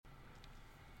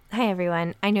Hi,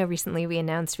 everyone. I know recently we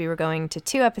announced we were going to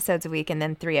 2 episodes a week and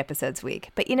then 3 episodes a week.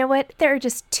 But you know what? There are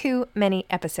just too many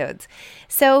episodes.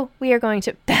 So we are going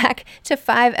back to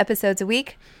 5 episodes a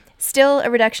week. Still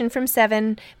a reduction from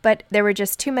 7, but there were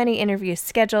just too many interviews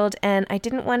scheduled, and I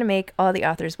didn't want to make all the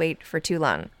authors wait for too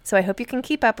long. So I hope you can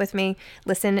keep up with me.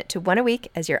 Listen to 1 a week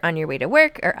as you're on your way to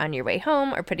work or on your way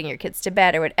home or putting your kids to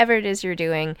bed or whatever it is you're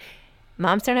doing.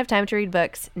 Moms Don't Have Time to Read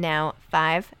Books, now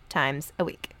 5 times a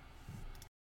week.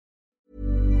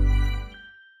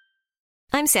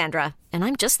 I'm Sandra, and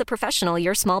I'm just the professional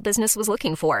your small business was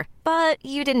looking for. But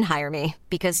you didn't hire me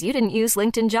because you didn't use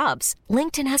LinkedIn Jobs.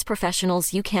 LinkedIn has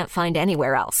professionals you can't find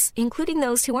anywhere else, including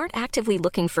those who aren't actively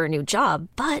looking for a new job,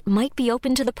 but might be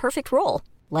open to the perfect role,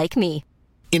 like me.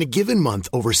 In a given month,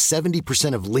 over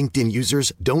 70% of LinkedIn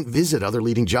users don't visit other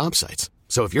leading job sites.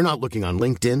 So if you're not looking on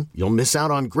LinkedIn, you'll miss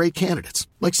out on great candidates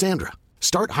like Sandra.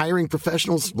 Start hiring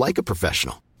professionals like a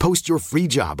professional. Post your free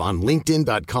job on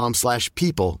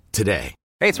linkedin.com/people today.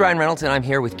 Hey, it's Ryan Reynolds, and I'm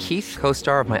here with Keith,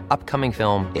 co-star of my upcoming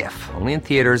film, If, only in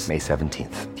theaters May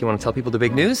 17th. Do you want to tell people the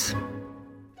big news?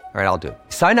 All right, I'll do it.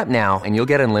 Sign up now and you'll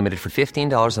get unlimited for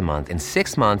 $15 a month and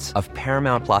 6 months of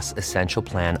Paramount Plus Essential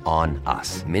Plan on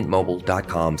us.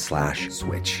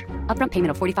 MintMobile.com/switch. Upfront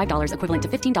payment of $45 equivalent to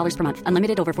 $15 per month.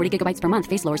 Unlimited over 40 gigabytes per month.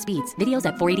 Face lower speeds. Videos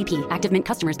at 480p. Active Mint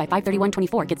customers by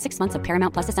 531.24 get 6 months of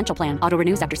Paramount Plus Essential Plan. Auto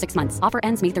renews after 6 months. Offer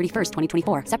ends May 31st,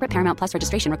 2024. Separate Paramount Plus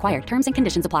registration required. Terms and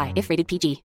conditions apply if rated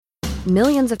PG.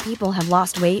 Millions of people have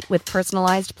lost weight with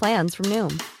personalized plans from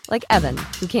Noom. Like Evan,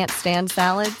 who can't stand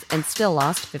salads and still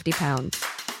lost 50 pounds.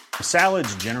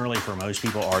 Salads generally for most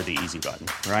people are the easy button,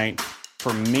 right?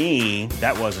 For me,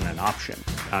 that wasn't an option.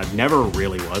 I never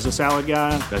really was a salad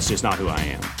guy. That's just not who I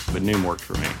am. But Noom worked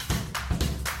for me.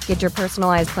 Get your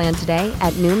personalized plan today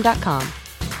at Noom.com.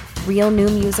 Real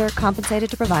Noom user compensated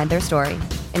to provide their story.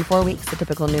 In 4 weeks, the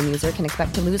typical Noom user can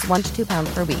expect to lose 1 to 2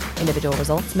 pounds per week. Individual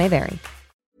results may vary.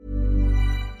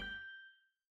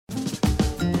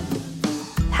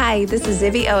 Hi, this is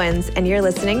Zibby Owens, and you're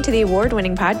listening to the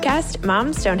award-winning podcast,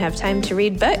 Moms Don't Have Time to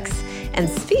Read Books. And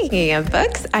speaking of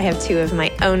books, I have 2 of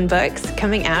my own books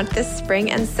coming out this spring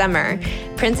and summer.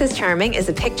 Princess Charming is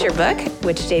a picture book,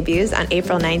 which debuts on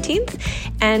April 19th,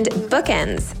 and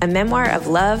Bookends, a memoir of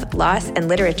love, loss, and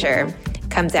literature,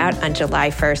 comes out on July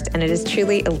 1st, and it is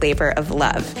truly a labor of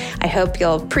love. I hope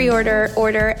you'll pre-order,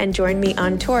 order, and join me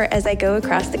on tour as I go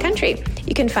across the country.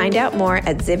 You can find out more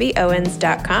at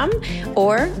zibbyowens.com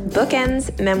or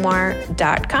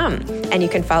bookendsmemoir.com. And you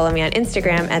can follow me on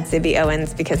Instagram at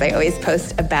zibbyowens because I always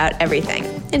post about everything.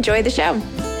 Enjoy the show.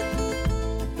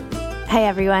 Hi,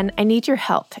 everyone. I need your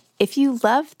help. If you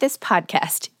love this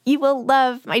podcast, you will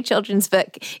love my children's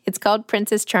book. It's called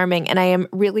Princess Charming, and I am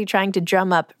really trying to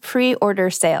drum up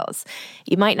pre-order sales.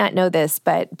 You might not know this,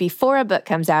 but before a book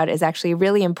comes out is actually a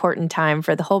really important time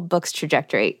for the whole book's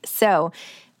trajectory. So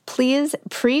please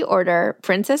pre-order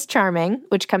Princess Charming,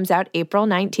 which comes out April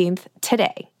 19th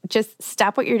today. Just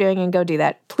stop what you're doing and go do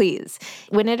that, please.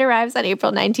 When it arrives on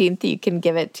April 19th, you can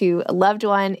give it to a loved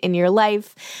one in your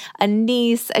life, a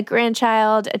niece, a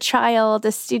grandchild, a child,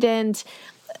 a student,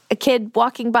 a kid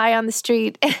walking by on the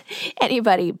street,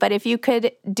 anybody. But if you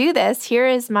could do this, here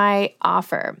is my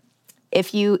offer.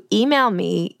 If you email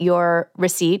me your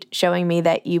receipt showing me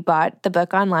that you bought the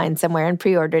book online somewhere and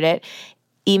pre-ordered it,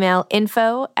 email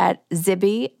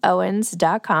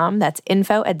info@zibbyowens.com. That's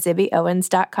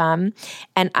info@zibbyowens.com.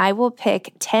 And I will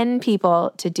pick 10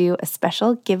 people to do a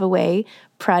special giveaway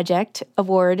project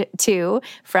award to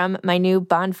from my new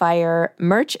Bonfire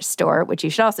merch store, which you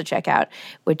should also check out,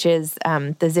 which is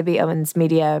the Zibby Owens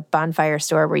Media Bonfire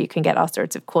store, where you can get all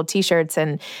sorts of cool t-shirts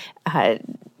and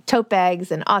tote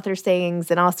bags and author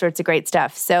sayings and all sorts of great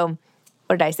stuff. So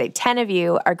what did I say? 10 of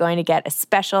you are going to get a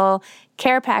special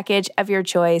care package of your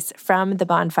choice from the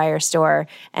Bonfire store,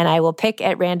 and I will pick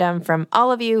at random from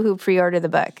all of you who pre-order the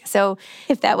book. So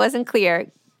if that wasn't clear,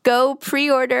 go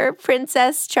pre-order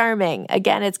Princess Charming.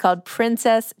 Again, it's called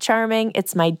Princess Charming.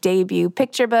 It's my debut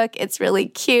picture book. It's really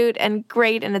cute and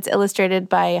great, and it's illustrated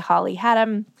by Holly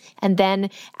Haddam. And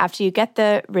then after you get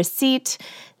the receipt,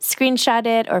 screenshot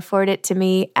it or forward it to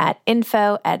me at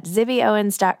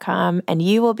info@zibbyowens.com, and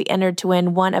you will be entered to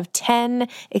win one of 10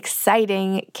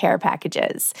 exciting care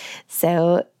packages.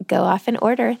 So go off and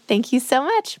order. Thank you so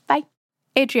much. Bye.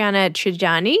 Adriana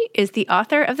Trigiani is the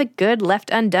author of The Good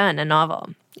Left Undone, a novel.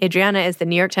 Adriana is the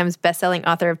New York Times bestselling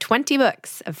author of 20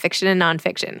 books of fiction and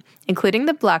nonfiction, including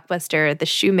the blockbuster The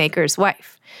Shoemaker's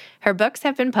Wife. Her books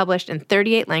have been published in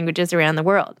 38 languages around the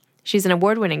world. She's an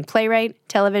award-winning playwright,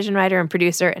 television writer and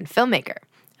producer, and filmmaker.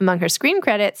 Among her screen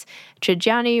credits,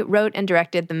 Trigiani wrote and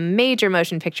directed the major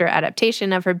motion picture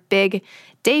adaptation of her big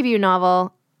debut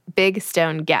novel, Big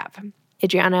Stone Gap.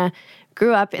 Adriana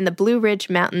grew up in the Blue Ridge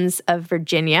Mountains of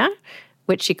Virginia,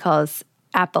 which she calls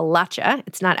Appalachia.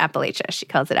 It's not Appalachia. She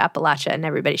calls it Appalachia, and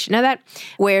everybody should know that,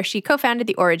 where she co-founded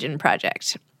the Origin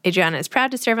Project. Adriana is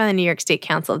proud to serve on the New York State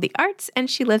Council of the Arts, and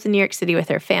she lives in New York City with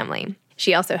her family.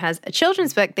 She also has a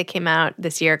children's book that came out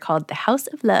this year called The House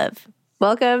of Love.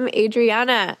 Welcome,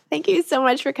 Adriana. Thank you so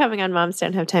much for coming on Moms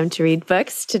Don't Have Time to Read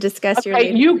Books to discuss your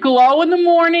new... You glow in the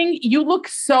morning. You look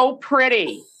so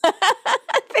pretty.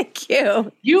 Thank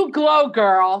you. You glow,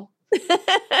 girl.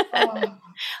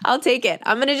 I'll take it.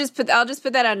 I'll just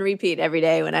put that on repeat every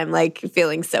day when I'm like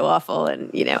feeling so awful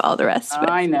and, all the rest.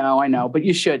 I know, but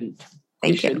you shouldn't.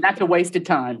 Thank you. That's a waste of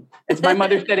time. As my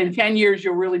mother said, in 10 years,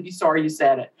 you'll really be sorry you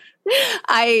said it.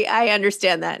 I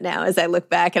understand that now as I look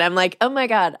back and I'm like, oh my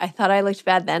God, I thought I looked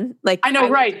bad then. Like I know,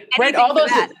 right? All those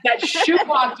that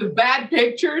shoebox of bad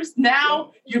pictures.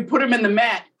 Now you put them in the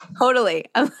Met. Totally.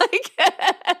 I'm like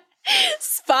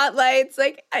spotlights.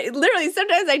 Like literally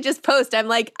sometimes I just post. I'm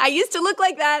like, I used to look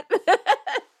like that.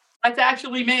 That's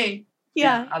actually me.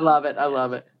 Yeah. I love it.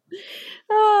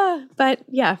 But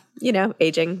yeah,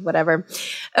 aging, whatever.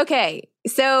 Okay.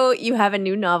 So you have a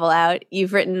new novel out.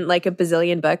 You've written like a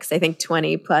bazillion books, I think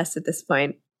 20 plus at this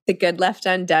point. The Good Left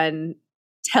Undone.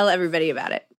 Tell everybody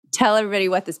about it. Tell everybody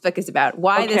what this book is about.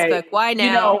 Why this book? Why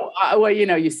now?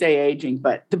 You say aging,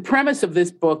 but the premise of this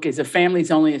book is a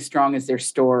family's only as strong as their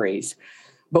stories.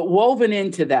 But woven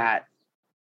into that,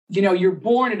 you're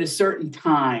born at a certain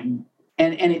time.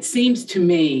 And it seems to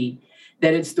me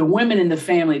that it's the women in the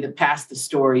family that pass the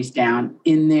stories down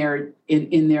in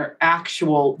their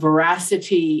actual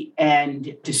veracity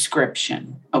and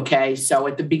description. Okay, so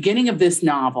at the beginning of this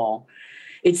novel,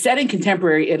 it's set in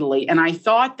contemporary Italy, and I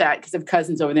thought that because I have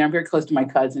cousins over there, I'm very close to my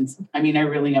cousins. I mean, I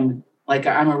really am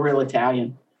I'm a real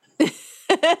Italian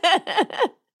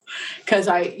because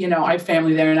I have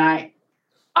family there, and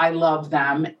I love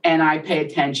them and I pay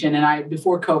attention. And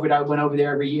before COVID, I went over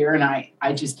there every year and I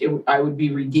would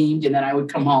be redeemed. And then I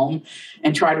would come home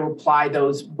and try to apply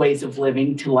those ways of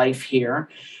living to life here.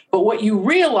 But what you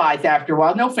realize after a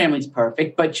while, no family's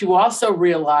perfect, but you also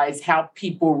realize how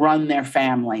people run their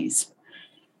families.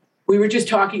 We were just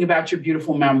talking about your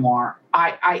beautiful memoir.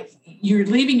 You're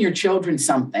leaving your children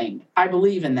something. I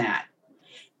believe in that.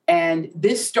 And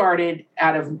this started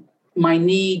out of my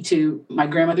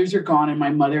grandmothers are gone and my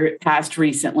mother passed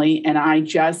recently. And I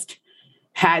just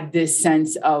had this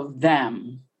sense of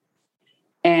them.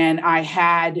 And I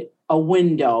had a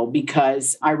window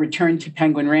because I returned to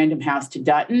Penguin Random House to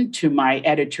Dutton to my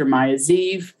editor, Maya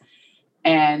Zeev.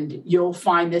 And you'll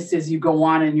find this as you go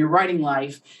on in your writing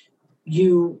life,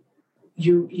 you're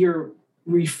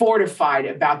refortified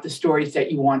about the stories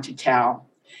that you want to tell.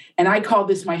 And I call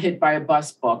this my hit by a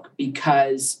bus book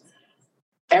because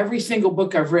every single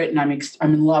book I've written, I'm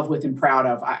in love with and proud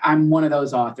of. I'm one of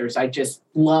those authors. I just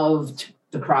loved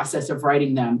the process of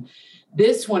writing them.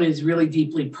 This one is really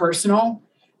deeply personal.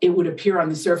 It would appear on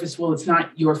the surface, well, it's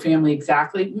not your family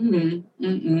exactly.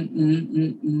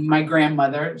 My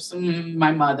grandmother,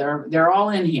 my mother, they're all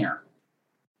in here.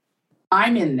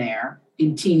 I'm in there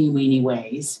in teeny weeny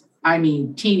ways. I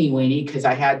mean, teeny weeny, because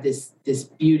I had this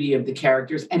beauty of the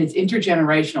characters, and it's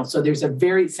intergenerational. So there's a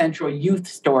very central youth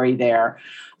story there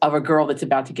of a girl that's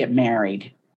about to get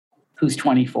married, who's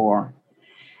 24.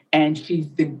 And she's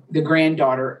the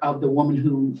granddaughter of the woman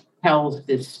who tells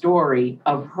this story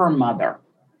of her mother.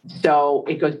 So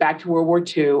it goes back to World War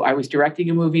II. I was directing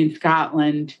a movie in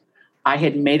Scotland. I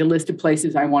had made a list of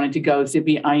places I wanted to go.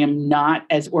 Zibby, I am not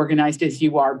as organized as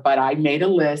you are, but I made a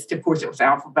list. Of course, it was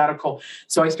alphabetical.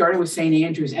 So I started with St.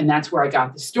 Andrews, and that's where I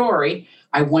got the story.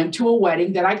 I went to a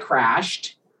wedding that I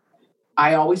crashed.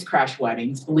 I always crash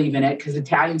weddings, believe in it, because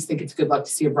Italians think it's good luck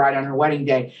to see a bride on her wedding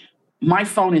day. My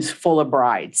phone is full of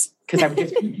brides because I'm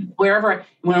just when I'm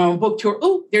on a book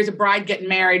tour, there's a bride getting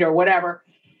married or whatever.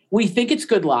 We think it's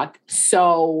good luck.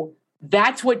 So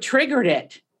that's what triggered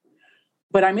it.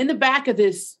 But I'm in the back of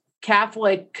this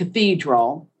Catholic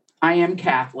cathedral. I am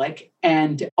Catholic.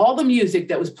 And all the music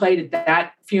that was played at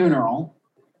that funeral,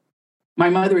 my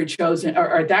mother had chosen,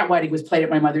 or that wedding was played at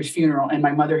my mother's funeral, and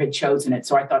my mother had chosen it.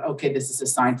 So I thought, okay, this is a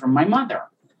sign from my mother.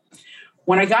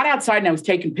 When I got outside and I was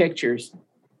taking pictures,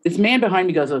 this man behind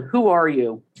me goes, "Who are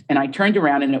you?" And I turned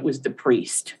around and it was the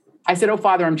priest. I said, "Oh,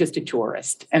 Father, I'm just a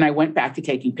tourist." And I went back to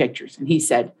taking pictures. And he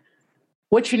said,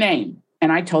 "What's your name?"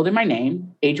 And I told him my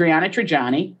name, Adriana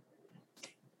Trajani,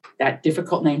 that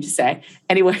difficult name to say.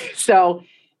 Anyway, so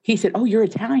he said, "Oh, you're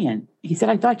Italian." He said,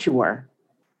 "I thought you were."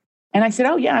 And I said,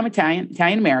 "Oh, yeah, I'm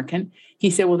Italian-American." He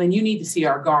said, "Well, then you need to see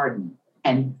our garden."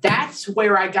 And that's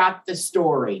where I got the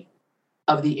story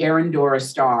of the Arandora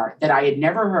Star that I had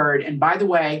never heard. And by the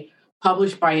way,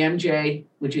 published by MJ,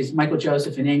 which is Michael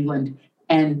Joseph in England,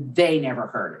 and they never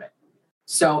heard of it.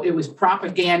 So it was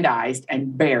propagandized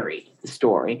and buried, the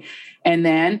story. And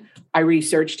then I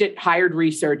researched it, hired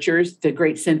researchers, the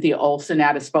great Cynthia Olson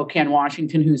out of Spokane,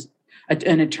 Washington, who's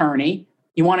an attorney.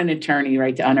 You want an attorney,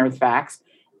 right, to unearth facts.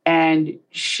 And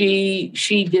she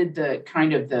did the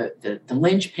kind of the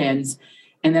linchpins.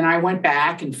 And then I went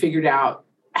back and figured out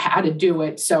how to do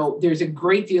it. So there's a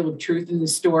great deal of truth in the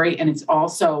story. And it's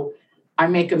also, I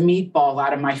make a meatball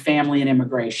out of my family and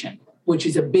immigration, which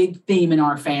is a big theme in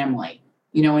our family.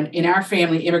 You know, in our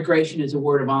family, immigration is a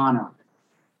word of honor.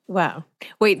 Wow.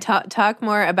 Wait, talk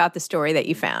more about the story that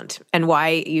you found and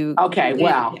why you... Okay,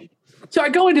 well, so I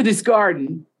go into this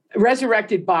garden,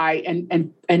 resurrected by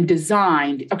and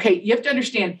designed. Okay, you have to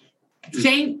understand,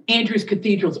 St. Andrew's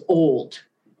Cathedral's old,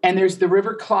 and there's the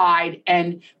River Clyde,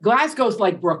 and Glasgow's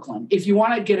like Brooklyn. If you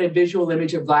want to get a visual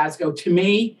image of Glasgow, to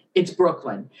me, it's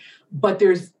Brooklyn. But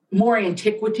there's more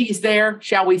antiquities there,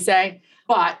 shall we say.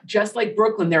 But just like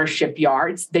Brooklyn, there are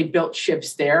shipyards. They built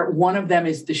ships there. One of them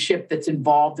is the ship that's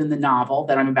involved in the novel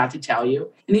that I'm about to tell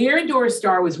you. And the Arandora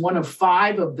Star was one of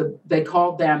 5 of they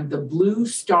called them the Blue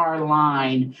Star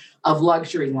line of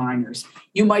luxury liners.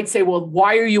 You might say, well,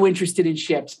 why are you interested in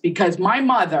ships? Because my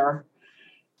mother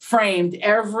framed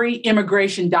every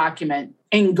immigration document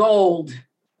in gold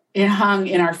and hung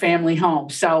in our family home.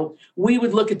 So we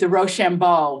would look at the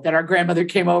Rochambeau that our grandmother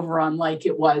came over on like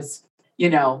it was, you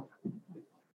know,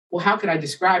 well, how could I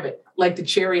describe it? Like the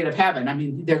chariot of heaven. I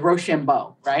mean, the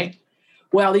Rochambeau, right?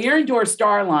 Well, the Arandora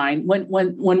Star line, when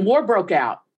war broke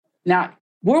out, now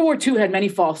World War II had many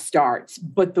false starts,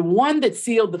 but the one that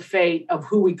sealed the fate of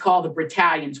who we call the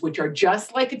Britannians, which are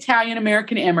just like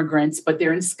Italian-American immigrants, but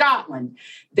they're in Scotland.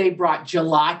 They brought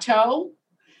gelato,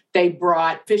 they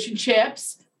brought fish and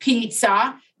chips,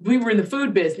 pizza. We were in the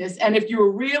food business. And if you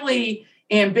were really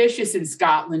ambitious in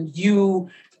Scotland, you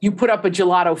put up a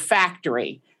gelato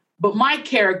factory. But my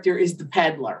character is the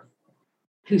peddler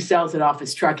who sells it off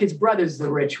his truck. His brother's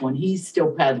the rich one. He's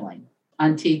still peddling.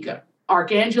 Antica.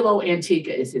 Arcangelo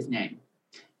Antica is his name.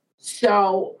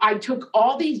 So I took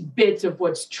all these bits of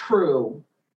what's true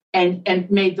and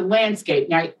made the landscape.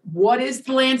 Now, what is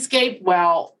the landscape?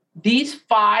 Well, these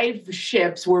 5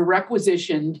 ships were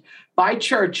requisitioned by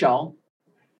Churchill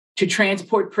to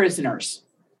transport prisoners.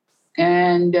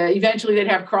 And eventually they'd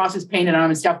have crosses painted on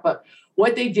them and stuff. But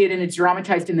what they did, and it's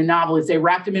dramatized in the novel, is they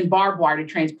wrapped them in barbed wire to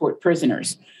transport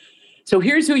prisoners. So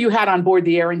here's who you had on board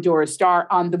the Arandora Star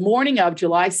on the morning of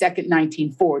July 2nd,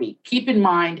 1940. Keep in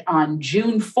mind, on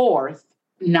June 4th,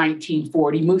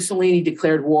 1940, Mussolini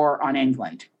declared war on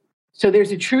England. So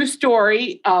there's a true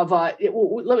story of, let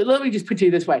me just put it to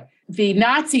you this way. The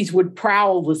Nazis would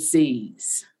prowl the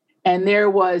seas. And there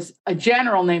was a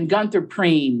general named Gunther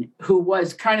Preen, who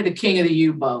was kind of the king of the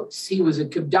U-boats. He was a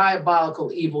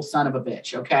diabolical, evil son of a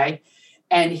bitch, okay?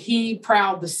 And he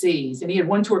prowled the seas, and he had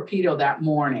 1 torpedo that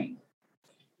morning.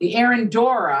 The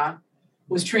Arandora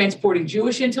was transporting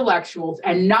Jewish intellectuals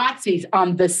and Nazis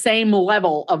on the same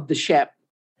level of the ship.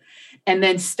 And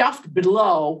then stuffed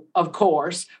below, of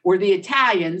course, were the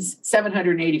Italians,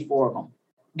 784 of them.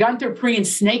 Gunther Preen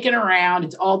snaking around.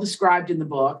 It's all described in the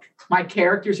book. My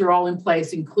characters are all in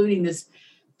place, including this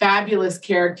fabulous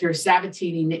character,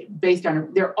 Sabatini,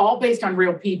 they're all based on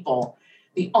real people.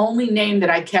 The only name that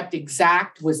I kept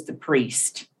exact was the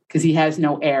priest, because he has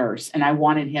no heirs, and I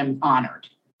wanted him honored.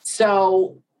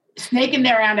 So snaking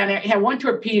around down there, he had 1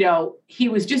 torpedo. He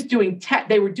was just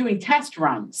they were doing test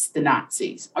runs, the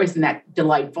Nazis. Oh, isn't that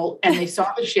delightful? And they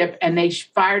saw the ship, and they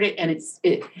fired it, and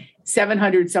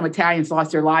 700 some Italians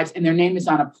lost their lives, and their name is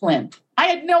on a plinth. I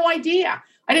had no idea.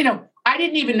 I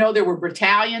didn't even know there were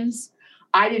battalions.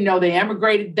 I didn't know they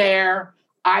emigrated there.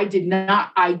 I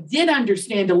did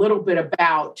understand a little bit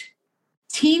about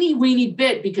teeny weeny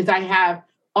bit because I have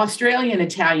Australian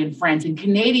Italian friends and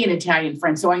Canadian Italian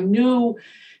friends. So I knew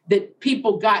that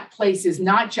people got places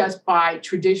not just by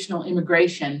traditional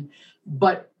immigration,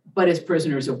 but as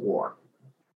prisoners of war.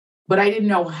 But I didn't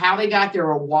know how they got there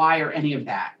or why or any of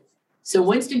that. So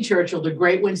Winston Churchill, the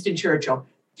great Winston Churchill,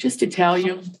 just to tell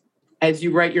you, as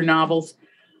you write your novels,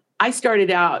 I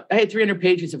started out, I had 300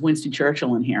 pages of Winston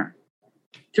Churchill in here.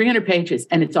 300 pages,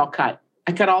 and it's all cut.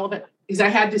 I cut all of it because I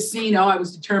had this scene. I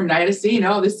was determined. I had a scene.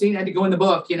 This scene had to go in the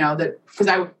book, that because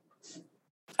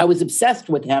I was obsessed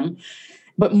with him,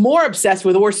 but more obsessed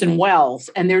with Orson Welles.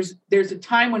 And there's a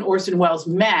time when Orson Welles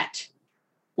met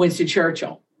Winston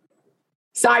Churchill.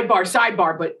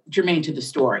 Sidebar, but germane to the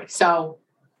story. So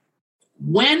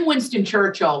when Winston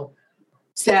Churchill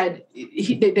said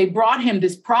they brought him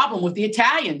this problem with the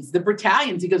Italians, the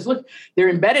battalions. He goes, look, they're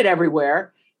embedded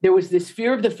everywhere. There was this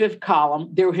fear of the fifth column.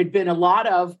 There had been a lot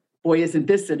of, boy, isn't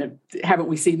this, and haven't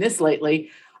we seen this lately,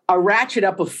 a ratchet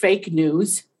up of fake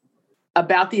news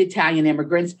about the Italian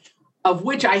immigrants, of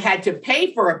which I had to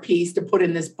pay for a piece to put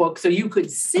in this book so you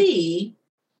could see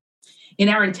in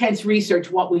our intense research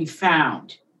what we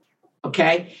found.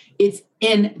 Okay, it's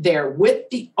in there with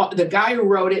the guy who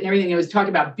wrote it and everything. It was talking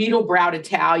about beetle-browed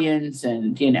Italians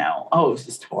and, it was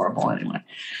just horrible anyway.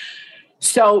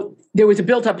 So there was a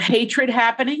built-up hatred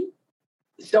happening.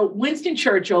 So Winston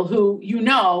Churchill, who,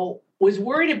 was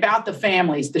worried about the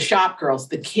families, the shop girls,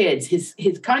 the kids,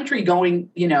 his country going,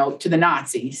 to the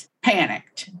Nazis,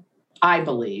 panicked, I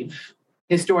believe.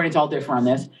 Historians all differ on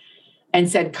this, and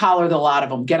said, collar the lot of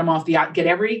them, get them off get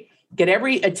every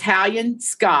Italian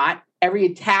Scot, every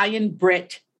Italian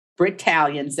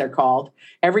Brit-Talians they're called,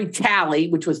 every tally,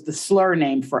 which was the slur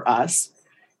name for us,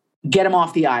 get them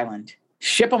off the island,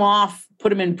 ship them off, put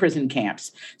them in prison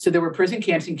camps. So there were prison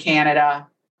camps in Canada,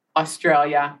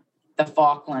 Australia, the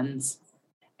Falklands.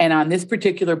 And on this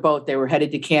particular boat, they were headed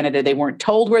to Canada. They weren't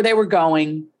told where they were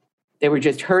going. They were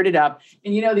just herded up.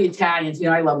 And the Italians,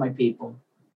 I love my people.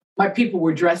 My people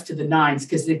were dressed to the nines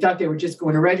because they thought they were just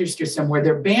going to register somewhere.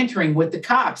 They're bantering with the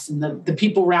cops and the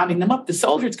people rounding them up, the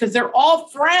soldiers, because they're all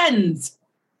friends.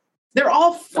 They're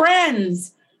all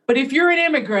friends. But if you're an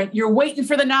immigrant, you're waiting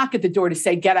for the knock at the door to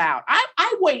say, get out.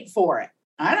 I wait for it.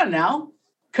 I don't know.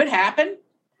 Could happen.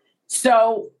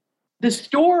 So the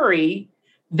story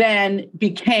then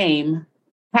became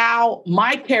how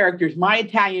my characters, my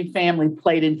Italian family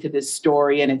played into this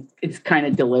story. And it's kind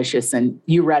of delicious. And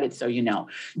you read it, so you know.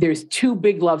 There's two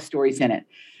big love stories in it.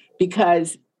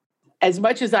 Because as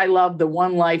much as I love the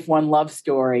one life, one love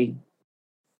story,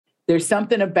 there's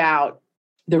something about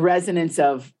the resonance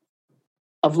of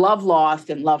love lost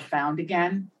and love found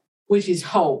again, which is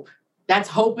hope. That's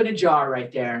hope in a jar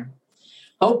right there.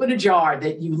 Hope in a jar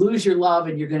that you lose your love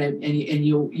and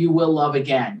you will love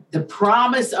again. The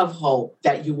promise of hope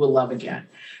that you will love again.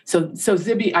 So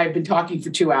Zibby, I've been talking for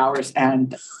 2 hours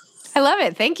and I love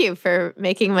it. Thank you for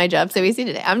making my job so easy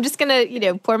today. I'm just gonna,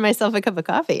 pour myself a cup of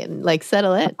coffee and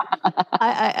settle in.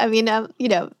 I mean,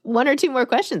 one or two more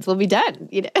questions, we'll be done.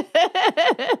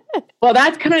 Well,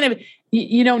 that's kind of,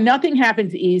 nothing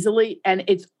happens easily, and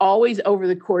it's always over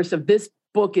the course of this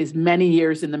book is many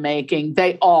years in the making.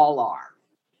 They all are.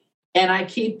 And I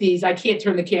keep these, I can't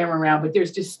turn the camera around, but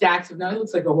there's just stacks of, no, it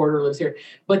looks like a hoarder lives here,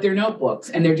 but they're notebooks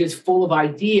and they're just full of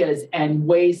ideas and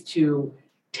ways to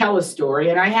tell a story.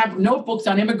 And I have notebooks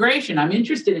on immigration. I'm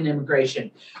interested in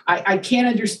immigration. I can't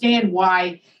understand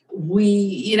why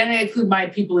I include my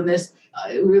people in this.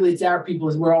 Really, it's our people,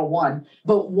 as we're all one.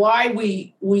 But why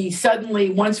we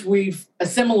suddenly, once we've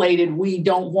assimilated, we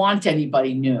don't want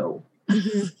anybody new.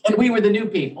 Mm-hmm. And we were the new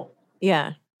people.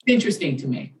 Yeah. Interesting to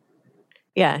me.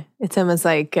 Yeah. It's almost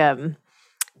like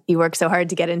you work so hard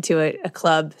to get into a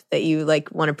club that you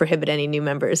want to prohibit any new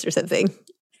members or something.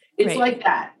 It's right. like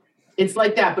that. It's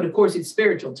like that. But of course, it's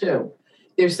spiritual too.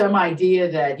 There's some idea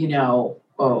that,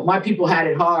 my people had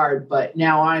it hard, but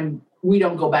now we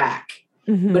don't go back.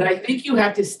 Mm-hmm. But I think you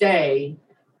have to stay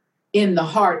in the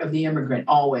heart of the immigrant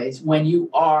always. When you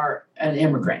are an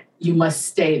immigrant, you must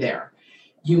stay there.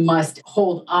 You must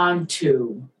hold on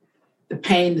to the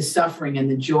pain, the suffering, and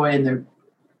the joy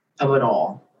of it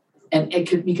all. And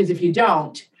because if you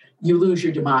don't, you lose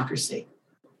your democracy.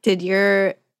 Did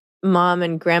your mom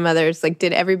and grandmothers,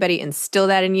 did everybody instill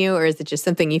that in you, or is it just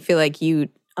something you feel like you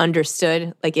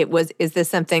understood? Is this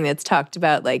something that's talked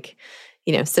about,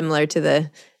 similar to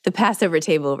the Passover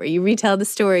table where you retell the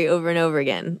story over and over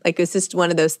again? It's just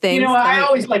one of those things. I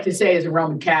always like to say as a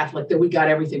Roman Catholic that we got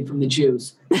everything from the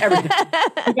Jews. Everything.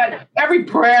 We got every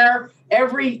prayer,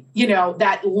 every,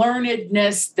 that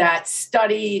learnedness, that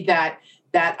study, that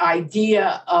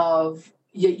idea of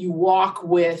you walk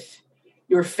with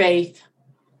your faith,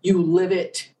 you live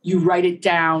it, you write it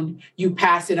down, you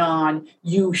pass it on,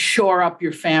 you shore up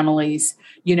your families,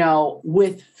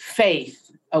 with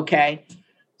faith. Okay.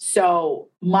 So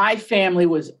my family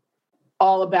was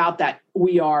all about that.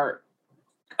 We are,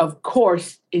 of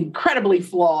course, incredibly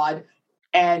flawed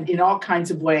and in all kinds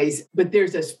of ways, but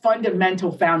there's this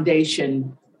fundamental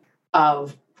foundation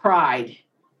of pride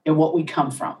in what we come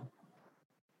from.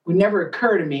 It would never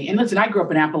occur to me. And listen, I grew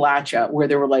up in Appalachia where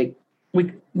there were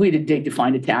we did dig to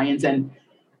find Italians, and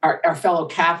our fellow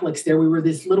Catholics there, we were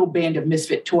this little band of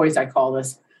misfit toys, I call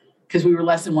us, because we were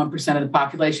less than 1% of the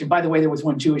population. By the way, there was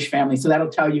one Jewish family, so that'll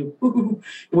tell you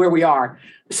where we are.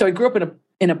 So I grew up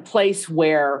in a place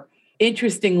where,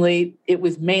 interestingly, it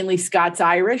was mainly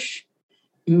Scots-Irish,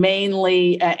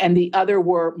 mainly, and the other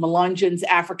were Melungeons,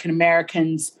 African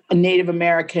Americans, Native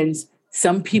Americans,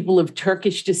 some people of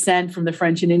Turkish descent from the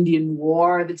French and Indian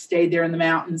War that stayed there in the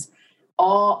mountains,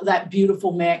 all that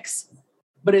beautiful mix.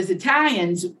 But as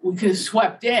Italians, we could have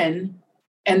swept in,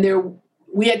 and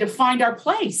we had to find our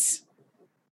place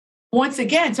once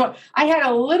again. So I had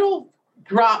a little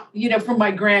drop, from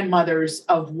my grandmothers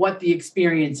of what the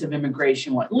experience of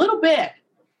immigration was. A little bit.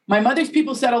 My mother's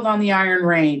people settled on the Iron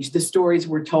Range. The stories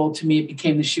were told to me. It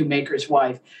became the shoemaker's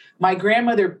wife. My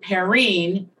grandmother,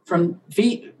 Perrine,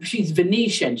 she's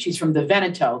Venetian. She's from the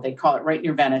Veneto. They call it right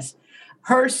near Venice.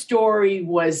 Her story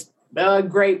was a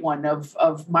great one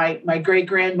of my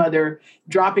great-grandmother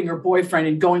dropping her boyfriend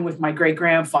and going with my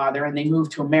great-grandfather, and they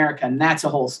moved to America, and that's a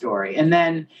whole story. And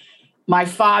then my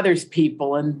father's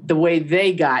people and the way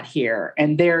they got here,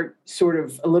 and they're sort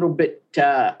of a little bit,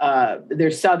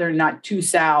 they're southern, not too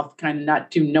south, kind of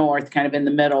not too north, kind of in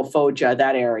the middle, Foggia,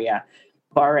 that area,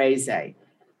 Varese.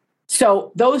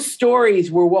 So those stories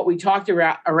were what we talked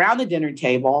about around the dinner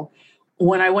table.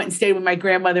 When I went and stayed with my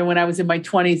grandmother when I was in my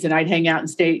 20s, and I'd hang out and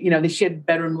stay, she had a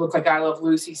bedroom looked like I Love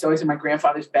Lucy, so I was in my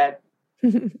grandfather's bed.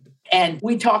 And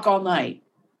we talk all night,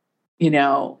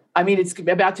 it's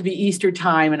about to be Easter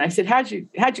time. And I said, how'd you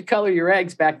color your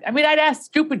eggs back? I'd ask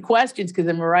stupid questions because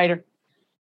I'm a writer.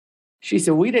 She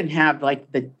said, we didn't have like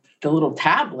the little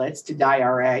tablets to dye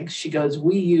our eggs. She goes,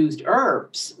 we used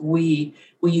herbs. We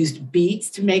used beets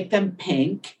to make them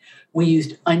pink. We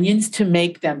used onions to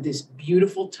make them this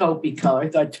beautiful taupey color. I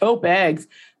thought taupe eggs,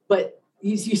 but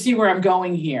you see where I'm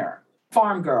going here.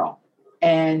 Farm girl.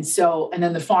 And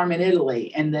then the farm in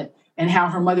Italy and how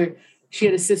her mother, she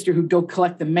had a sister who'd go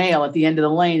collect the mail at the end of the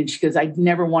lane. And she goes, I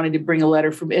never wanted to bring a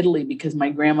letter from Italy because my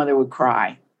grandmother would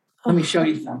cry. Let me show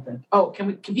you something. Oh,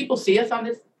 can people see us on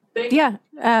this thing? Yeah,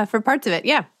 for parts of it,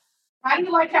 yeah. How do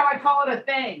you like how I call it a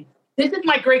thing? This is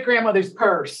my great-grandmother's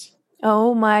purse.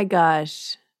 Oh, my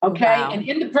gosh. Okay, wow. And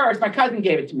in the purse, my cousin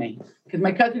gave it to me. Because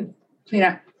my cousin,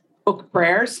 book of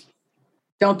prayers.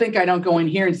 Don't think I don't go in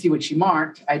here and see what she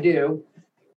marked. I do.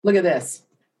 Look at this.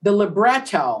 The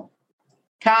libretto,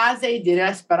 Case di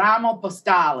Risparmio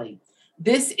Postali.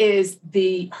 This is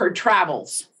her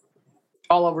travels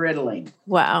all over Italy.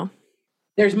 Wow.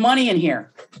 There's money in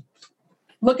here.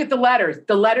 Look at the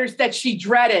letters that she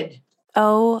dreaded.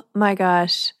 Oh my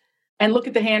gosh. And look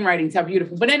at the handwritings, how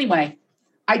beautiful. But anyway,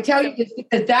 I tell you this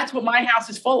because that's what my house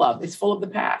is full of. It's full of the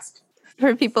past.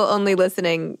 For people only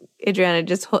listening, Adriana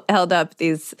just held up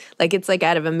these, it's like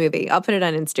out of a movie. I'll put it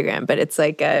on Instagram, but it's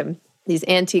like these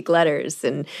antique letters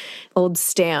and old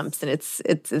stamps, and it's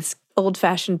this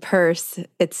old-fashioned purse.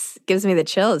 It gives me the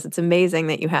chills. It's amazing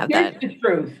that you have that. Here's the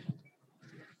truth.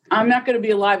 I'm not going to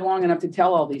be alive long enough to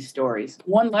tell all these stories.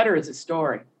 One letter is a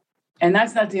story. And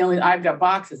that's not the only, I've got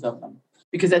boxes of them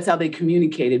because that's how they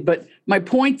communicated. But my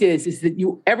point is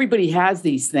that everybody has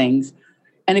these things.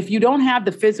 And if you don't have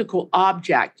the physical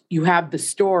object, you have the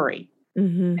story.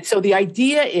 Mm-hmm. So the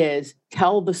idea is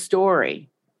tell the story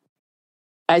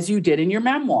as you did in your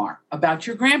memoir about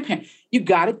your grandparents. You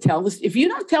got to tell this. If you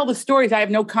don't tell the stories, I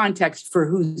have no context for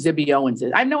who Zibby Owens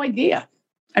is. I have no idea.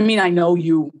 I know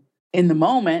you in the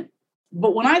moment,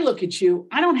 but when I look at you,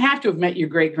 I don't have to have met your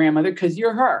great-grandmother because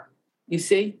you're her. You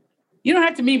see? You don't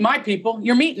have to meet my people.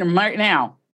 You're meeting them right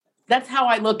now. That's how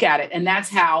I look at it. And that's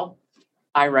how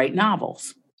I write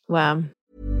novels. Wow.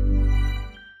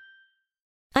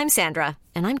 I'm Sandra,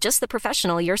 and I'm just the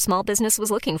professional your small business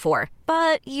was looking for.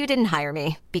 But you didn't hire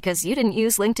me because you didn't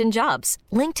use LinkedIn Jobs.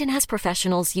 LinkedIn has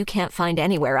professionals you can't find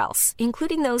anywhere else,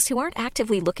 including those who aren't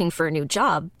actively looking for a new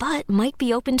job, but might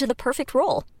be open to the perfect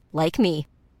role, like me.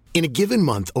 In a given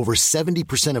month, over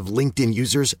 70% of LinkedIn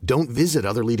users don't visit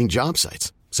other leading job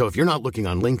sites. So if you're not looking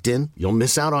on LinkedIn, you'll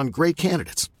miss out on great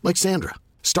candidates like Sandra.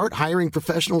 Start hiring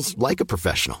professionals like a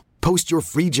professional. Post your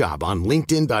free job on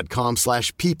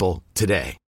linkedin.com/people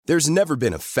today. There's never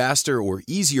been a faster or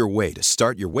easier way to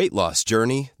start your weight loss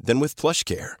journey than with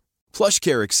PlushCare.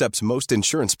 PlushCare accepts most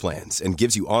insurance plans and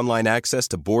gives you online access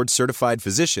to board-certified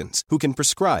physicians who can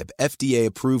prescribe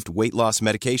FDA-approved weight loss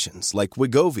medications like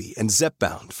Wegovy and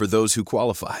Zepbound for those who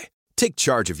qualify. Take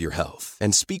charge of your health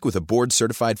and speak with a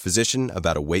board-certified physician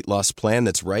about a weight loss plan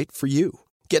that's right for you.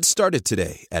 Get started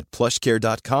today at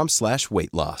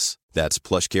plushcare.com/weight loss. That's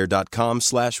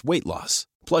plushcare.com/weight loss.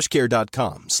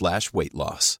 plushcare.com/weight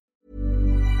loss.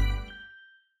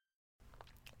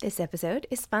 This episode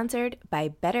is sponsored by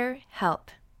BetterHelp.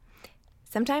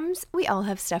 Sometimes we all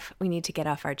have stuff we need to get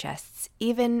off our chests.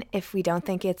 Even if we don't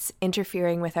think it's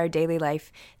interfering with our daily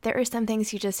life, there are some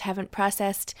things you just haven't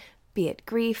processed, be it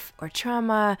grief or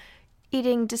trauma,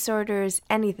 eating disorders,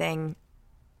 anything.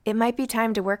 it might be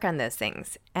time to work on those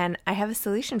things. And I have a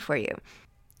solution for you.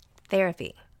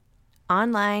 Therapy.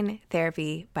 Online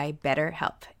therapy by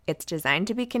BetterHelp. It's designed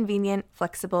to be convenient,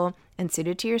 flexible, and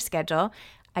suited to your schedule.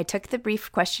 I took the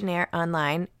brief questionnaire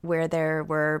online where there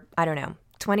were,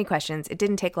 20 questions. It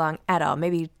didn't take long at all,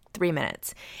 maybe 3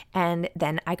 minutes. And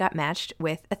then I got matched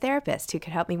with a therapist who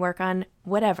could help me work on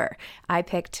whatever. I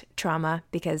picked trauma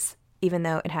because even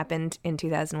though it happened in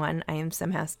 2001, I am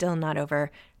somehow still not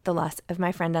over the loss of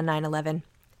my friend on 9/11.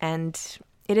 And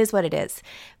it is what it is.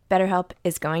 BetterHelp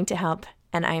is going to help.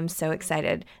 And I am so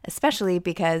excited, especially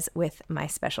because with my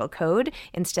special code,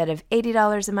 instead of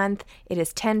 $80 a month, it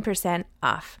is 10%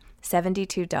 off,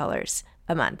 $72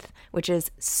 a month, which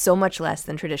is so much less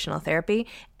than traditional therapy.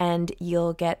 And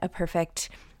you'll get a perfect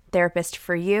therapist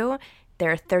for you.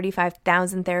 There are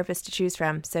 35,000 therapists to choose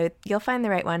from, so you'll find the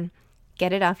right one.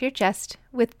 Get it off your chest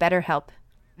with BetterHelp.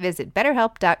 Visit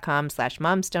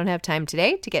betterhelp.com/momsdon'thavetime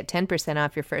today to get 10%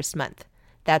 off your first month.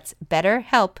 That's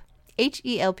BetterHelp,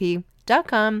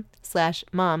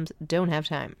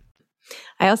 HELP.com/momsdon'thavetime.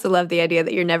 I also love the idea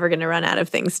that you're never going to run out of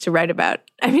things to write about.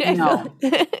 I mean, no.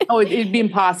 It'd be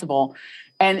impossible.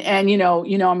 And you know,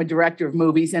 I'm a director of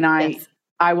movies, and I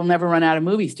will never run out of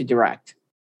movies to direct.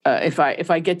 If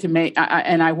I get to make,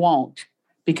 and I won't,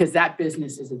 because that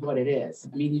business is what it is.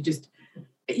 I mean,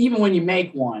 even when you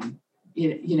make one,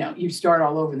 you start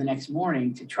all over the next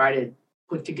morning to try to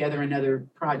put together another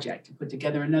project, and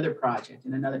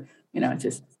another,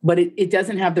 but it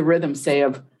doesn't have the rhythm, say,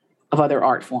 of other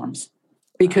art forms,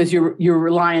 because you're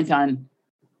reliant on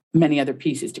many other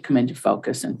pieces to come into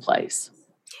focus and place.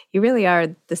 You really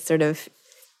are this sort of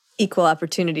equal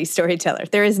opportunity storyteller.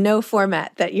 There is no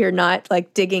format that you're not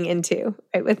like digging into,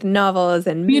 right? With novels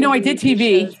and I did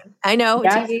TV. I know,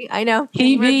 yes. TV. I know.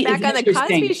 TV back on the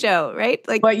Cosby Show, right?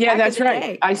 But yeah, that's right.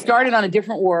 Day. I started on A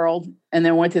Different World and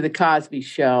then went to the Cosby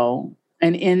Show.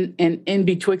 And in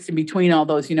between all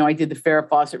those, I did the Farrah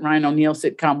Fawcett, Ryan O'Neal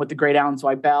sitcom with the great Alan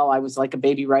Zweibel. I was like a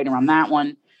baby writer on that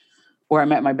one, where I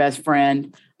met my best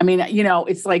friend. I mean,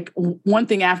 it's like one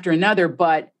thing after another,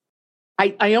 but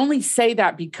I only say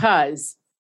that because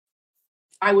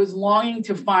I was longing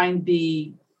to find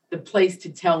the place to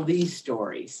tell these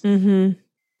stories. Mm-hmm.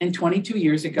 And 22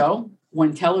 years ago,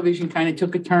 when television kind of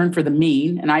took a turn for the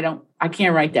mean, and I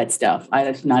can't write that stuff.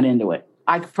 I'm just not into it.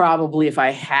 I could probably, if I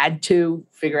had to,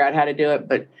 figure out how to do it,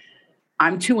 but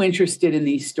I'm too interested in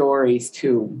these stories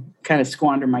to kind of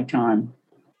squander my time.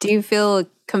 Do you feel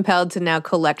compelled to now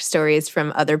collect stories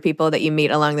from other people that you meet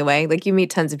along the way? Like, you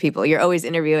meet tons of people. You're always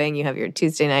interviewing. You have your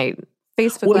Tuesday night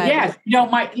Facebook Live. Yes.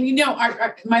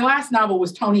 My last novel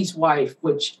was Tony's Wife,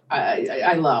 which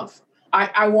I love.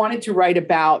 I wanted to write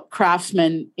about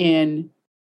craftsmen in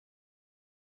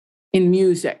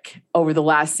music over the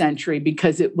last century,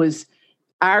 because it was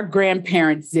our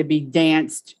grandparents, Zibby,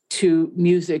 danced to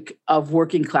music of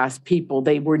working class people.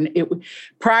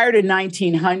 Prior to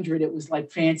 1900, it was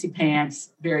like fancy pants,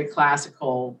 very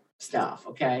classical stuff.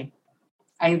 Okay.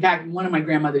 In fact, one of my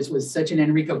grandmothers was such an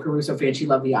Enrico Caruso fan. She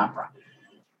loved the opera.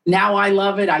 Now I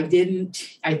love it. I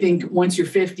didn't. I think once you're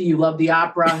 50, you love the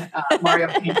opera. Mario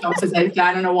Pinto says, I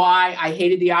don't know why. I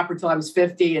hated the opera till I was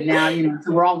 50. And now,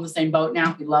 so we're all in the same boat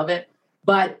now. We love it.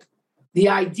 But the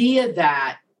idea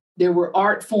that there were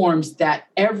art forms that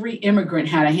every immigrant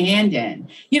had a hand in.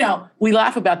 We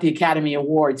laugh about the Academy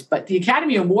Awards, but the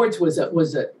Academy Awards was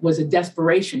a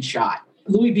desperation shot.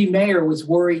 Louis B. Mayer was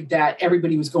worried that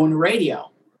everybody was going to radio.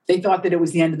 They thought that it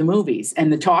was the end of the movies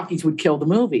and the talkies would kill the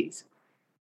movies.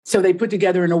 So they put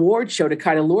together an award show to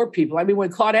kind of lure people. I mean,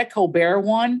 when Claudette Colbert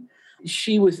won,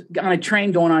 she was on a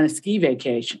train going on a ski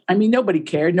vacation. I mean, nobody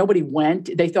cared. Nobody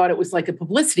went. They thought it was like a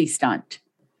publicity stunt.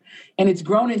 And it's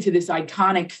grown into this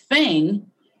iconic thing.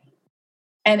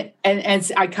 And as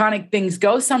iconic things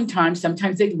go, sometimes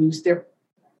they lose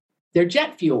their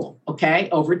jet fuel, okay,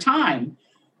 over time.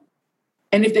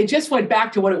 And if they just went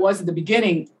back to what it was at the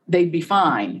beginning, they'd be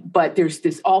fine. But there's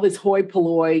all this hoi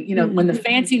polloi, when the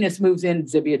fanciness moves in,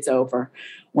 Zibby, it's over.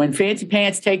 When fancy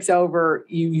pants takes over,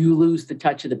 you lose the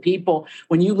touch of the people.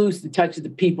 When you lose the touch of the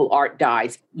people, art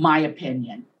dies. My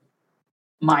opinion.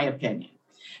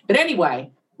 But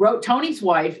anyway, wrote Tony's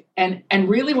Wife. And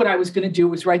really what I was going to do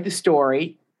was write the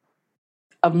story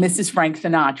of Mrs. Frank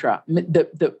Sinatra,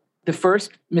 the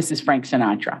first Mrs. Frank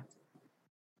Sinatra,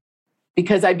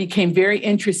 because I became very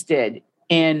interested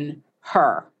in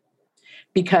her.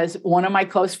 Because one of my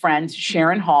close friends,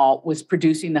 Sharon Hall, was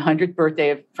producing the 100th birthday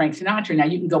of Frank Sinatra. Now,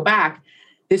 you can go back.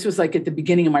 This was like at the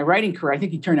beginning of my writing career. I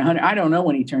think he turned 100. I don't know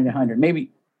when he turned 100.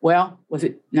 Maybe, was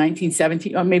it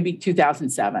 1917? Or maybe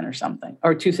 2007 or something.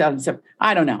 Or 2007.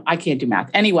 I don't know. I can't do math.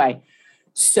 Anyway,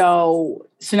 So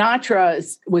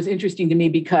Sinatra was interesting to me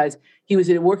because he was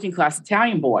a working class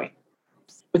Italian boy.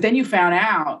 But then you found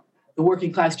out the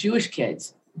working class Jewish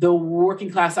kids, the working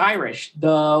class Irish,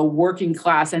 the working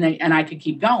class, and I could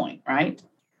keep going, right?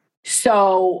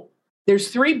 So there's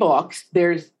 3 books.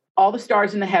 There's All the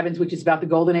Stars in the Heavens, which is about the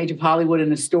golden age of Hollywood,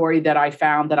 and a story that I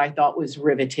found that I thought was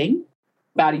riveting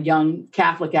about a young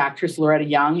Catholic actress, Loretta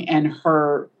Young, and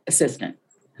her assistant,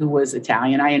 who was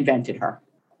Italian. I invented her.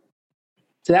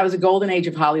 So that was a golden age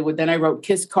of Hollywood. Then I wrote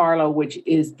Kiss Carlo, which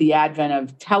is the advent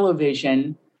of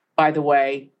television. By the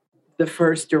way, the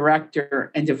first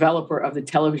director and developer of the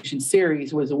television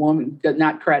series was a woman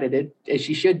not credited, as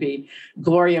she should be,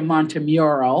 Gloria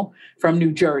Montemurro from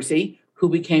New Jersey, who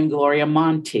became Gloria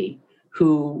Monty,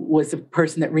 who was the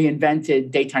person that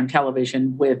reinvented daytime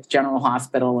television with General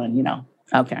Hospital and,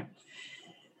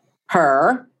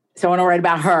 her. So I want to write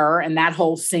about her and that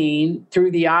whole scene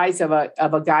through the eyes of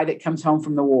a guy that comes home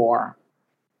from the war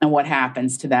and what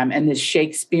happens to them and this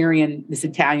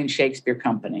Italian Shakespeare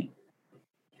company.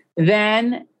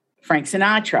 Then Frank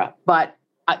Sinatra. But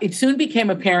it soon became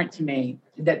apparent to me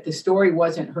that the story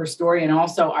wasn't her story. And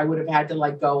also I would have had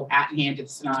to go hat in hand to the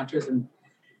Sinatras, and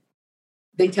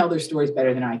they tell their stories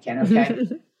better than I can.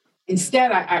 Okay.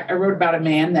 Instead, I wrote about a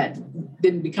man that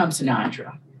didn't become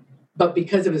Sinatra, but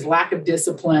because of his lack of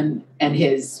discipline and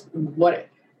his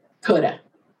coulda,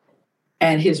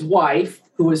 and his wife,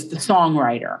 who was the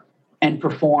songwriter and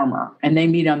performer, and they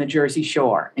meet on the Jersey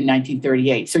Shore in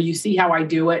 1938. So you see how I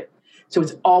do it? So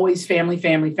it's always family,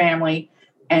 family, family,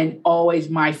 and always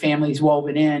my family's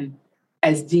woven in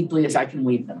as deeply as I can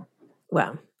weave them.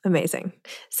 Wow. Amazing.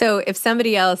 So if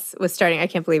somebody else was starting, I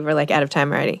can't believe we're out of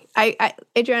time already.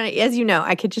 Adriana, as you know,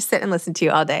 I could just sit and listen to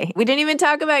you all day. We didn't even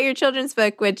talk about your children's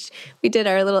book, which we did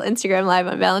our little Instagram live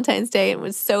on Valentine's Day. And it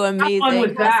was so amazing. How fun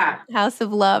was that? House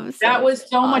of Love. That was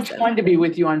so awesome. Much fun to be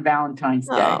with you on Valentine's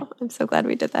Day. Oh, I'm so glad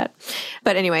we did that.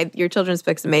 But anyway, your children's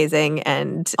book's amazing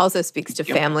and also speaks to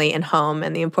family and home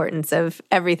and the importance of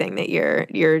everything that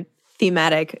your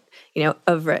thematic,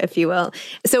 oeuvre, if you will.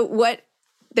 So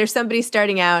there's somebody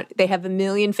starting out, they have 1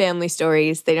 million family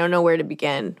stories, they don't know where to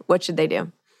begin. What should they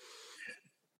do?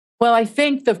 Well, I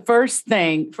think the first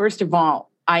thing, first of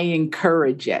all, I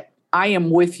encourage it. I am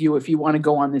with you if you want to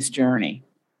go on this journey.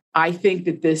 I think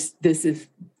that this is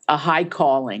a high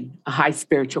calling, a high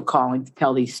spiritual calling to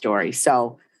tell these stories.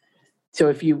 So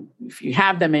if you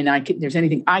have them and there's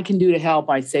anything I can do to help,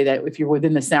 I say that if you're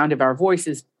within the sound of our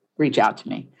voices, reach out to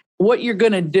me. What you're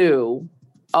going to do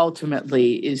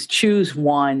ultimately is choose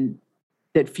one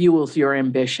that fuels your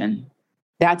ambition.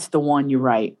 That's the one you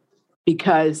write.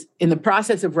 Because in the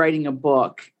process of writing a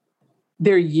book,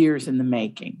 they're years in the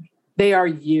making. They are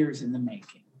years in the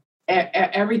making.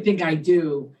 Everything I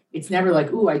do, it's never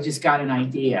like, ooh, I just got an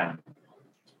idea.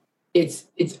 It's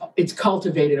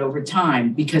cultivated over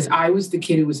time because I was the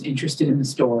kid who was interested in the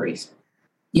stories.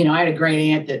 I had a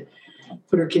great aunt that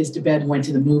put her kids to bed and went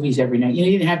to the movies every night. You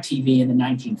didn't have TV in the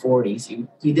 1940s.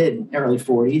 You did in the early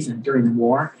 40s and during the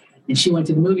war. And she went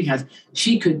to the movie house.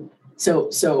 She could,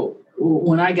 so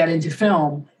when I got into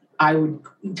film, I would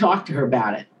talk to her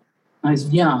about it. I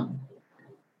was young.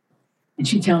 And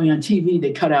she'd tell me on TV,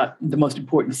 they cut out the most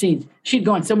important scenes. She'd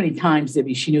gone so many times,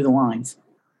 Zibby, she knew the lines.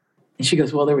 And she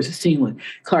goes, well, there was a scene with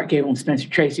Clark Gable and Spencer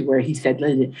Tracy where he said,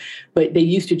 but they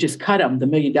used to just cut them, the $1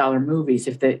 million movies.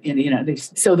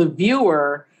 So the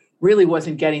viewer really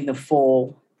wasn't getting the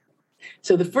full.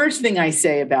 So the first thing I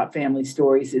say about family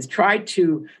stories is try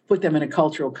to put them in a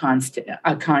cultural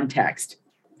context.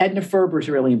 Edna Ferber is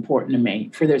really important to me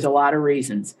there's a lot of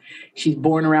reasons. She's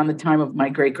born around the time of my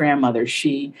great-grandmother.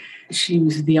 She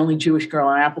was the only Jewish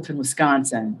girl in Appleton,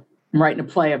 Wisconsin. I'm writing a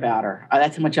play about her.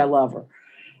 That's how much I love her.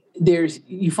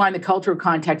 You find the cultural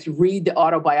context, read the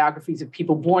autobiographies of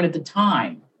people born at the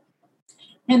time.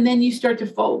 And then you start to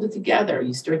fold it together.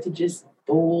 You start to just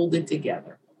fold it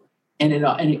together. And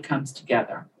it comes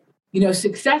together.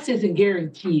 Success isn't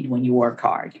guaranteed when you work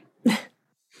hard.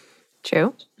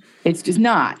 True. It's just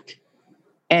not.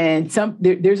 And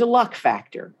there's a luck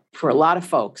factor for a lot of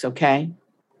folks, okay?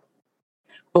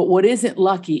 But what isn't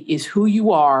lucky is who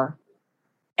you are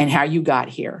and how you got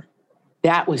here.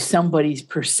 That was somebody's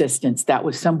persistence. That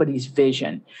was somebody's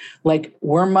vision. Like,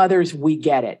 we're mothers, we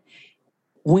get it.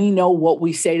 We know what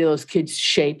we say to those kids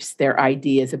shapes their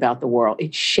ideas about the world.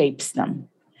 It shapes them.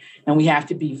 And we have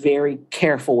to be very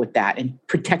careful with that and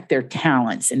protect their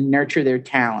talents and nurture their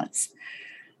talents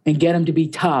and get them to be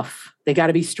tough. They got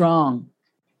to be strong.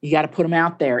 You got to put them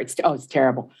out there. It's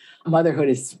terrible. Motherhood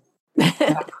is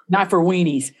not for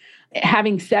weenies.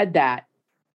 Having said that,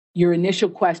 your initial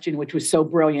question, which was so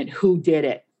brilliant, who did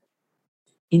it?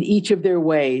 In each of their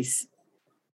ways,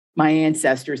 my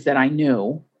ancestors that I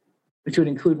knew, which would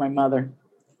include my mother,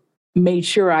 made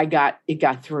sure it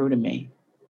got through to me.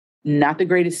 Not the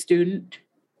greatest student,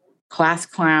 class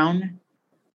clown,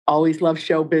 always loved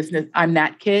show business. I'm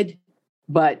that kid,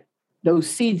 but those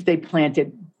seeds they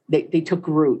planted, they took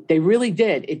root. They really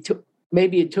did. It took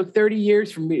 30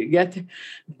 years for me to get to,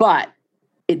 but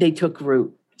they took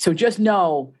root. So just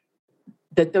know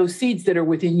that those seeds that are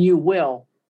within you will,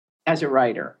 as a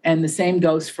writer. And the same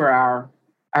goes for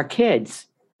our kids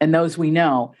and those we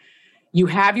know. You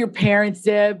have your parents,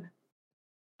 Zib,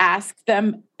 ask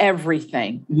them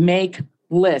everything, make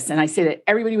lists. And I say that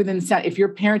everybody within the sound, if your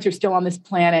parents are still on this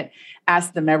planet,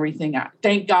 ask them everything.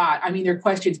 Thank God. I mean, there are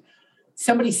questions.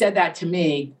 Somebody said that to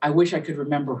me. I wish I could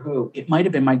remember who. It might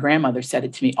have been my grandmother said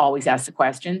it to me, always ask the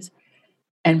questions.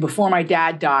 And before my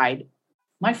dad died,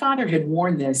 my father had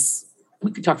worn this.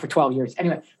 We could talk for 12 years.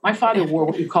 Anyway, my father wore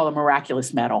what we call a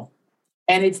miraculous medal.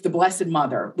 And it's the Blessed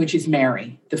Mother, which is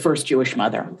Mary, the first Jewish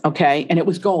mother. Okay. And it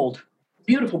was gold.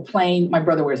 Beautiful, plain. My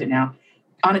brother wears it now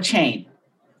on a chain.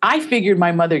 I figured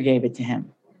my mother gave it to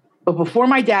him. But before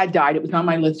my dad died, it was on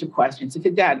my list of questions. I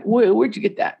said, Dad, where'd you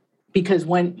get that? Because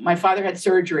when my father had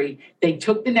surgery, they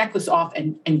took the necklace off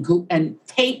and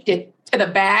taped it to the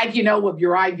bag, of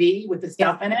your IV with the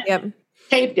stuff in it. Yep.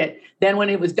 Taped it. Then when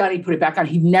it was done, he put it back on.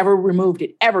 He never removed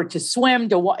it ever to swim,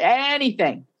 to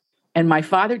anything. And my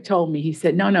father told me, he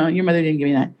said, no, your mother didn't give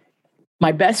me that.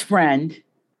 My best friend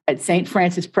at St.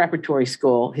 Francis Preparatory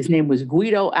School, his name was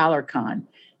Guido Alarcon,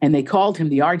 and they called him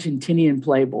the Argentinian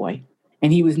Playboy.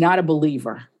 And he was not a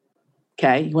believer.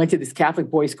 Okay. He went to this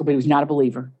Catholic boys' school, but he was not a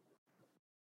believer.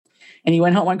 And he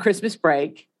went home on Christmas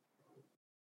break.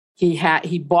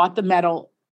 He bought the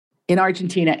medal in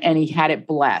Argentina and he had it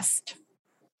blessed.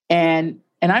 And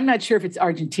I'm not sure if it's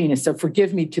Argentina, so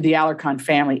forgive me to the Alarcon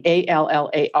family,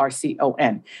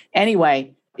 Allarcon.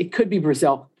 Anyway, it could be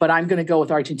Brazil, but I'm going to go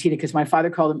with Argentina because my father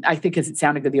called him, I think because it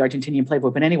sounded good, the Argentinian Playboy.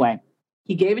 But anyway,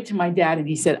 he gave it to my dad and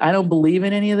he said, I don't believe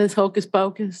in any of this hocus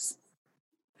pocus,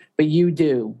 but you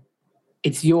do.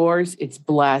 It's yours. It's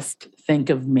blessed.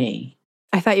 Think of me.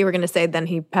 I thought you were going to say then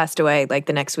he passed away like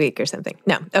the next week or something.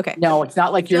 No. Okay. No, it's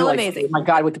not like you're like, amazing. Oh my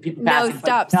God, with the people passing. No,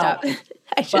 stop.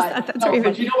 I just thought that's what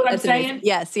but you know what I'm saying?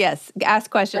 Amazing. Yes.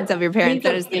 Ask questions of your parents.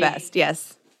 That is the best.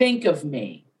 Yes. Think of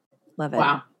me. Love it.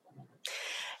 Wow.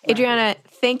 Adriana,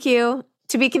 thank you.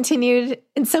 To be continued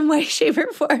in some way, shape, or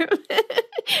form.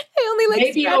 I only like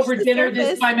maybe over dinner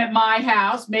this time at my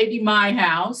house. Maybe my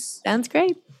house. Sounds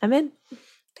great. I'm in.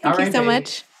 Thank you so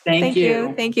much. Thank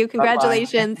you. Thank you.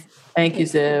 Congratulations. Bye-bye. Thank you,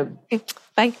 Zib.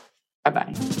 Bye.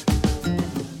 Bye-bye.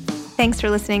 Thanks for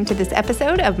listening to this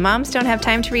episode of Moms Don't Have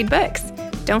Time to Read Books.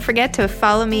 Don't forget to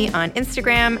follow me on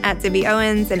Instagram at Zibby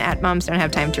Owens and at Moms Don't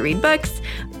Have Time to Read Books.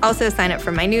 Also sign up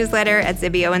for my newsletter at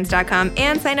zibbyowens.com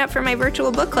and sign up for my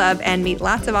virtual book club and meet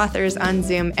lots of authors on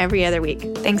Zoom every other week.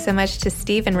 Thanks so much to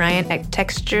Steve and Ryan at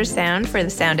Texture Sound for the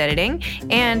sound editing.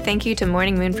 And thank you to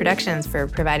Morning Moon Productions for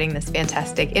providing this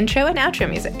fantastic intro and outro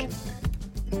music.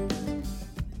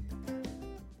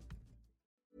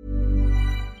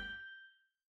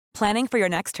 Planning for your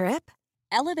next trip?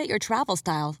 Elevate your travel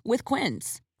style with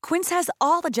Quince. Quince has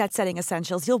all the jet-setting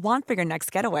essentials you'll want for your next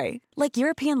getaway, like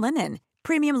European linen,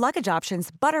 premium luggage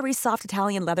options, buttery soft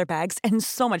Italian leather bags, and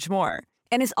so much more.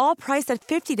 And is all priced at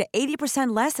 50 to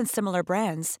 80% less than similar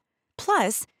brands.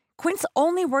 Plus, Quince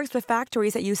only works with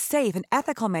factories that use safe and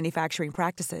ethical manufacturing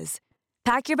practices.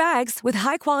 Pack your bags with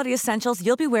high-quality essentials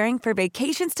you'll be wearing for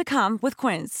vacations to come with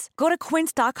Quince. Go to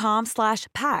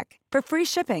quince.com/pack for free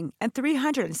shipping and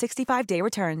 365-day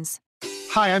returns.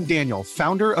 Hi, I'm Daniel,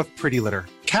 founder of Pretty Litter.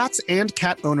 Cats and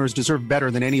cat owners deserve better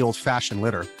than any old-fashioned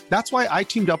litter. That's why I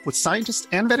teamed up with scientists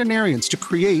and veterinarians to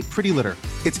create Pretty Litter.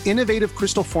 Its innovative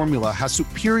crystal formula has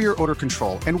superior odor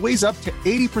control and weighs up to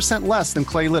 80% less than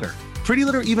clay litter. Pretty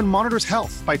Litter even monitors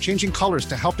health by changing colors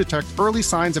to help detect early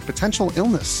signs of potential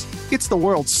illness. It's the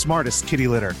world's smartest kitty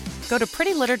litter. Go to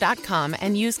prettylitter.com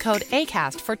and use code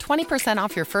ACAST for 20%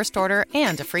 off your first order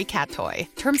and a free cat toy.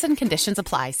 Terms and conditions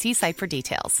apply. See site for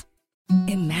details.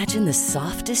 Imagine the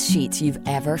softest sheets you've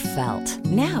ever felt.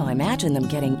 Now imagine them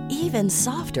getting even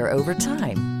softer over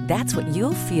time. That's what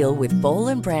you'll feel with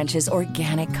Boll & Branch's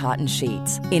organic cotton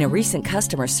sheets. In a recent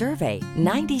customer survey,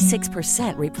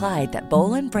 96% replied that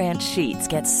Boll & Branch sheets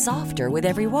get softer with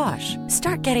every wash.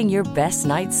 Start getting your best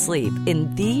night's sleep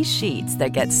in these sheets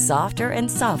that get softer and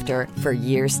softer for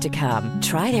years to come.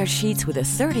 Try their sheets with a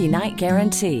 30-night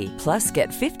guarantee. Plus, get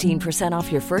 15%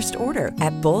 off your first order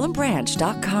at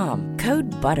bollandbranch.com.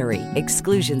 Code BUTTERY.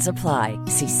 Exclusions apply.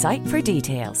 See site for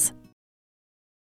details.